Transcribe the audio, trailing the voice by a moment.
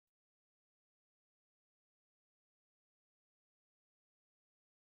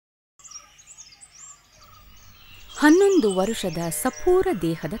11 ವರುಷದ ಸಪೂರ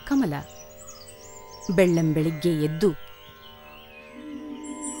ದೇಹದ ಕಮಲ ಬೆಳ್ಳಂಬೆಳಿಗ್ಗೆ ಎದ್ದು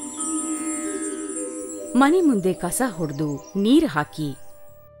ಮನೆ ಮುಂದೆ ಕಸ ಹೊಡೆದು ನೀರು ಹಾಕಿ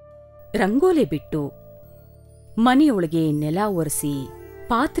ರಂಗೋಲೆ ಬಿಟ್ಟು ಮನೆಯೊಳಗೆ ನೆಲ ಒರೆಸಿ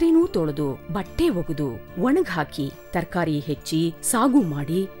ಪಾತ್ರೆನೂ ತೊಳೆದು ಬಟ್ಟೆ ಒಗೆದು ಒಣಗ್ಹಾಕಿ ತರಕಾರಿ ಹೆಚ್ಚಿ ಸಾಗು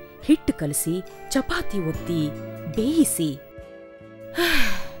ಮಾಡಿ ಹಿಟ್ಟು ಕಲಸಿ ಚಪಾತಿ ಒತ್ತಿ ಬೇಯಿಸಿ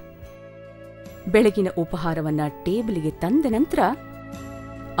ಬೆಳಗಿನ ಉಪಹಾರವನ್ನ ಟೇಬಲಿಗೆ ತಂದ ನಂತರ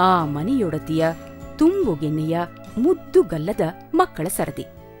ಆ ಮನೆಯೊಡತಿಯ ತುಂಬುಗೆನ್ನೆಯ ಮುದ್ದುಗಲ್ಲದ ಮಕ್ಕಳ ಸರದಿ.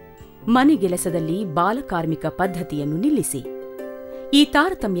 ಮನೆಗೆಲಸದಲ್ಲಿ ಬಾಲಕಾರ್ಮಿಕ ಪದ್ಧತಿಯನ್ನು ನಿಲ್ಲಿಸಿ ಈ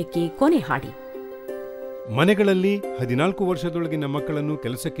ತಾರತಮ್ಯಕ್ಕೆ ಕೊನೆ ಹಾಡಿ. ಮನೆಗಳಲ್ಲಿ 14 ವರ್ಷದೊಳಗಿನ ಮಕ್ಕಳನ್ನು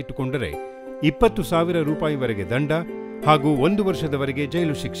ಕೆಲಸಕ್ಕಿಟ್ಟುಕೊಂಡರೆ 20,000 ರೂಪಾಯಿವರೆಗೆ ದಂಡ ಹಾಗೂ 1 ವರ್ಷದವರೆಗೆ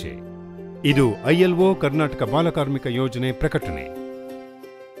ಜೈಲು ಶಿಕ್ಷೆ. ಇದು ILO ಕರ್ನಾಟಕ ಬಾಲಕಾರ್ಮಿಕ ಯೋಜನೆ ಪ್ರಕಟಣೆ.